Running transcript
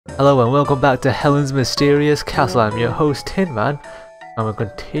Hello and welcome back to Helen's Mysterious Castle. I'm your host Tinman, and we're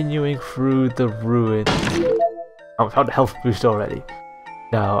continuing through the ruins. I've found a health boost already.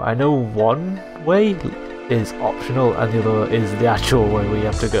 Now, I know one way is optional and the other is the actual way we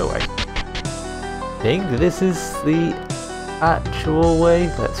have to go. I think this is the actual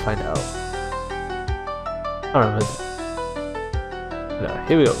way. Let's find out. I don't remember. No,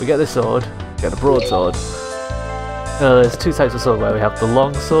 here we go. We get the sword, we get the broadsword. There's two types of sword where we have the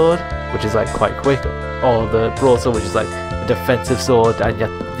long sword, which is like quite quick, or the broadsword, which is like a defensive sword, and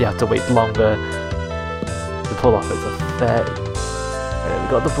you have to wait longer to pull off its effect. We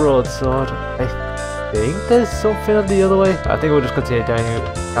got the broadsword. I think there's something on the other way. I think we'll just continue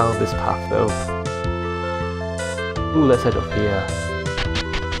down this path though. Ooh, let's head up here.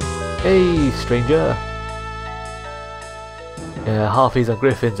 Hey, stranger. Yeah, harpies and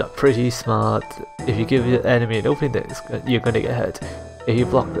griffins are pretty smart. If you give your enemy an opening, you're gonna get hurt.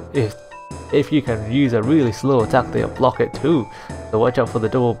 If you can use a really slow attack, they'll block it too. So watch out for the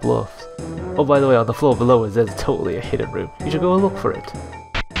double bluffs. Oh, by the way, on the floor below us, there's totally a hidden room. You should go and look for it.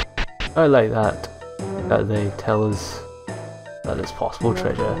 I like that they tell us that there's possible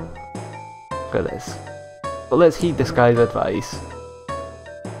treasure. Look at this. But let's heed this guy's advice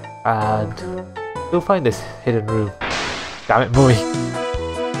and go find this hidden room. Damn it, boy!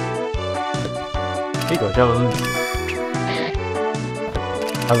 Here you go, gentlemen.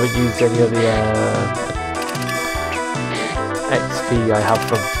 I haven't used any of the XP I have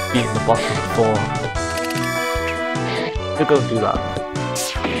from beating the boss before. We'll go and do that.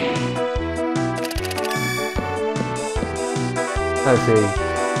 Let's see.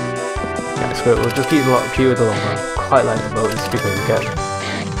 Yeah, screw it, we'll just keep with the long run. Quite like the bonus because we get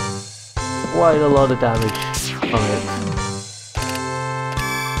quite a lot of damage from it.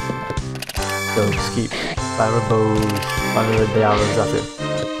 So just keep firing bows, firing the arrows at it.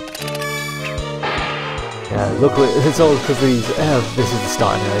 Yeah, look, it's all because these. This is the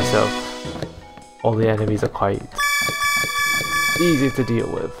starting area, so all the enemies are quite easy to deal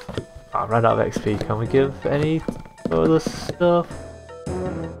with. I ran out of XP. Can we give any other stuff?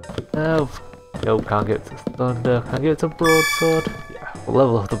 No, nope. Can't get to thunder. Can I get to broadsword? Yeah, we'll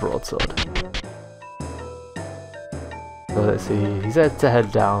level up the broadsword. So let's see. He said to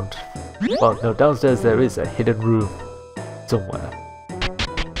head down. Well, no, downstairs there is a hidden room somewhere.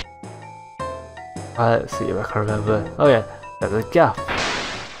 Let's see if I can remember. Oh yeah, there's a gap.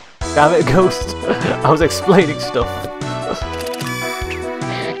 Damn it, ghost! I was explaining stuff.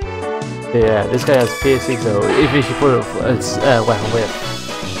 Yeah, this guy has piercing, so even if you put its weapon with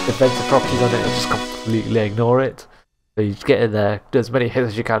defensive properties on it, it'll just completely ignore it. So you just get in there, do as many hits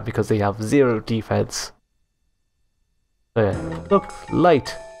as you can because they have 0 defense. So yeah, look,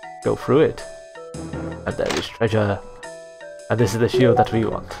 light. Go through it, and there is treasure. And this is the shield that we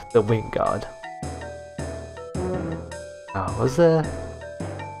want, the wing guard. Now, was there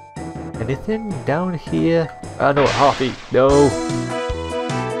anything down here? Ah, no, harpy. No.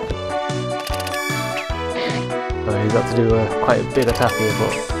 So he's got to do quite a big attack here,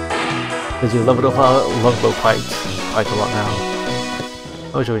 but because you leveled up our longbow quite a lot now.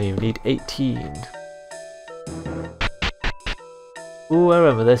 How much do we need? We need 18. Ooh, I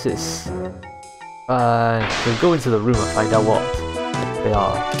remember this. It's we'll go into the room and find out what they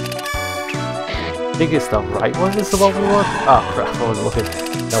are. I think it's the right one is the one we want. Ah, crap, I wasn't looking.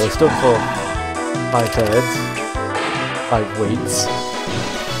 Now we're stuck for 5 turns. 5 waits.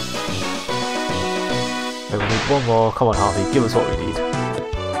 Okay, we need one more. Come on, Harvey, give us what we need.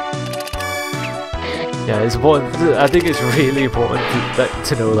 Yeah, it's important. I think it's really important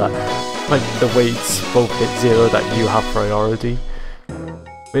to know that when the weights both hit 0 that you have priority.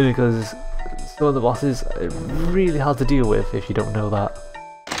 Really, because some of the bosses are really hard to deal with if you don't know that.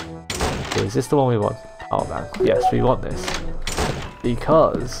 Okay, is this the one we want? Power Mangle. Yes, we want this.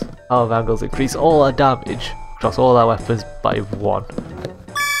 Because Power Mangles increase all our damage across all our weapons by 1.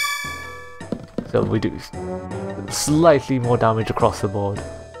 So we do slightly more damage across the board.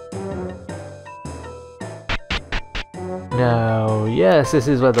 Now, yes, this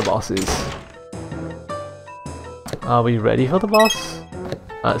is where the boss is. Are we ready for the boss?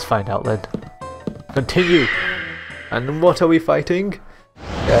 Let's find out then. Continue! And what are we fighting?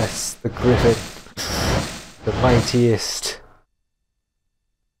 Yes, the griffin. The mightiest.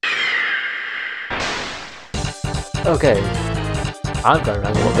 Okay. I'm gonna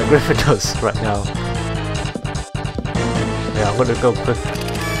remember what the griffin does right now. Yeah, I'm gonna go quick.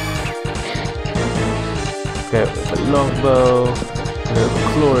 Okay, with the longbow. A little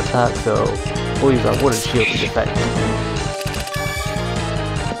claw attack, so we'll use our wooden shield to defend.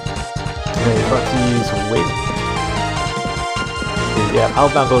 Okay, we've got to use wind. Yeah, our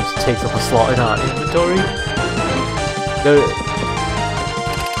mango just takes up a slot in our inventory. No,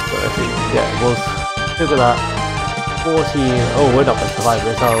 yeah, we'll stick with that. 14. Oh, we're not going to survive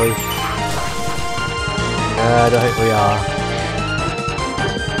this, are we? I don't think we are.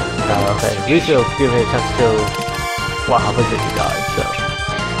 No, okay. At least it'll give me a chance to show what happens if you die, so.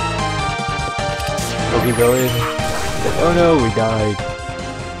 We'll keep going. Oh no, we died.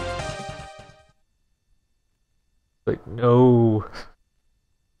 Like, no.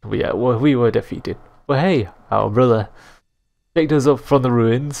 But yeah, well, we were defeated. But hey, our brother picked us up from the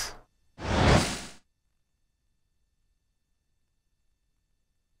ruins.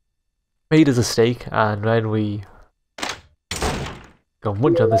 Made us a steak, and when we go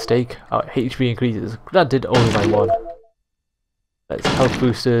munch on the steak, our HP increases. Granted, only by 1. Let's health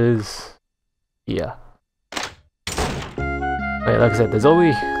boosters. Yeah. Wait, like I said, there's only,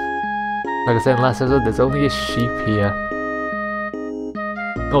 like I said in last episode, there's only a sheep here.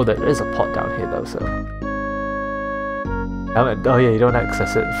 Oh, there is a pot down here though, so. Oh yeah, you don't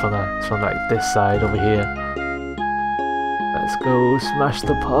access it from like this side over here. Let's go smash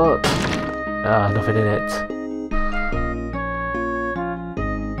the pot. Ah, nothing in it.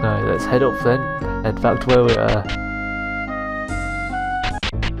 Alright, let's head up then. Head back to where we are.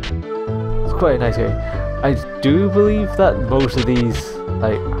 It's quite a nice game. I do believe that most of these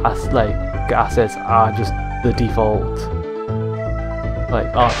assets are just the default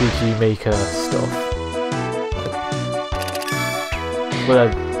RPG Maker stuff.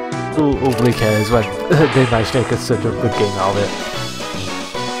 But who overly cares when they manage to make such a good game out of it?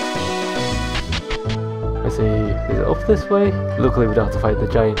 Let's see, is it up this way? Luckily we don't have to fight the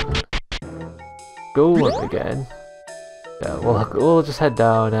giant golem again. Yeah, we'll just head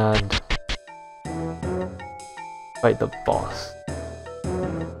down and fight the boss.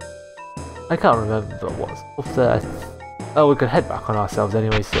 I can't remember what's up there. Oh, we could head back on ourselves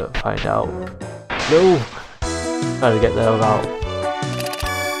anyways to find out. No! Trying to get there without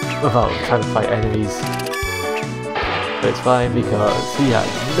trying to fight enemies. But it's fine because he had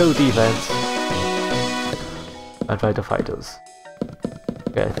no defense and tried to fight us.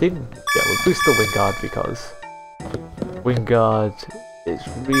 Okay, I think, yeah, we'll boost the Wingard because Wingard is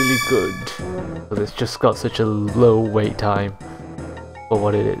really good because it's just got such a low wait time for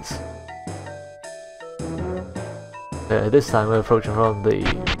what it is. This time we're approaching from the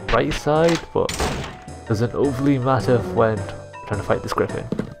right side, but doesn't overly matter when we're trying to fight this griffin.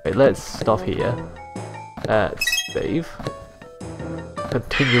 Okay, let's stop here. Let's save.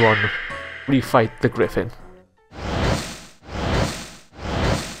 Continue on. Refight the griffin.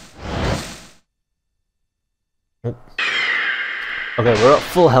 Okay, we're at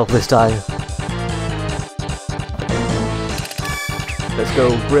full health this time. Let's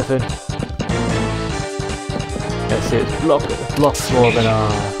go, griffin. Let's see, it's blocks more than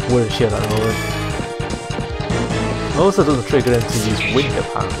our wooden shield at the moment. Also doesn't trigger him to use wing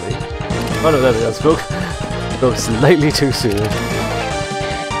apparently. Oh no, there we go, spoke slightly too soon.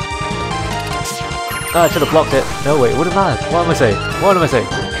 Ah, I should have blocked it. No wait, what am I? What am I saying? What am I saying?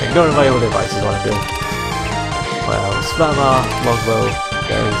 Ignoring my own advice is what I'm doing. Well, spam our longbow,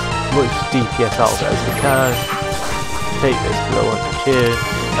 get as much DPS out of it as we can. Take this blow on the chin.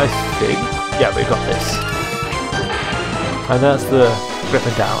 I think, yeah, we got this. And that's the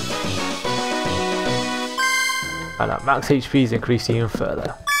griffin down. And our max HP is increased even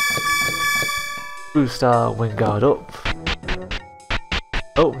further. Boost our Wingard up.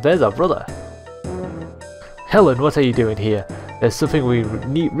 Oh, there's our brother. Helen, what are you doing here? There's something we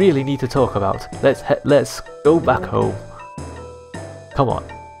really need to talk about. Let's go back home. Come on.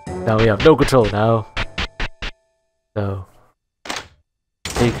 Now we have no control now. So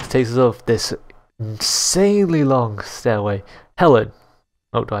takes us off this insanely long stairway. Helen,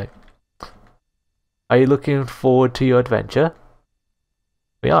 oh do I? Are you looking forward to your adventure?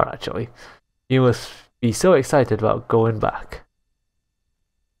 We are actually. You must be so excited about going back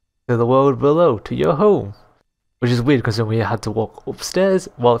to the world below, to your home. Which is weird because we had to walk upstairs.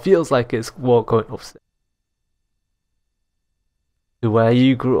 Well, it feels like it's going upstairs. To where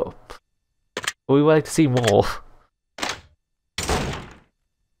you grew up. But we would like to see more.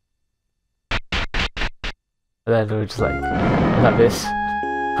 And then we were just like this.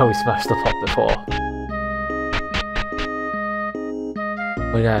 How we smashed the pot before.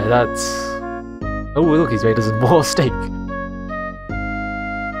 But yeah, that's... Oh look, he's made us more steak.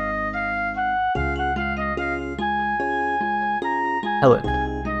 Helen,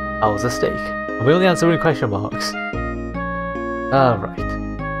 how was the steak? And we only answering question marks. Alright.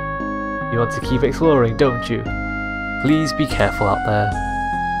 You want to keep exploring, don't you? Please be careful out there.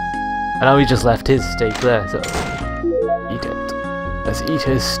 And now he just left his steak there, so eat it. Let's eat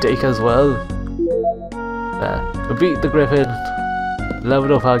his steak as well. There. We beat the griffin.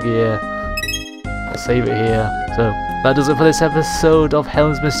 Leveled up our gear. Save it here. So that does it for this episode of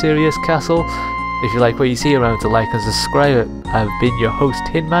Helen's Mysterious Castle. If you like what you see, remember to like and subscribe. I've been your host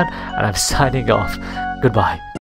Tinman, and I'm signing off. Goodbye.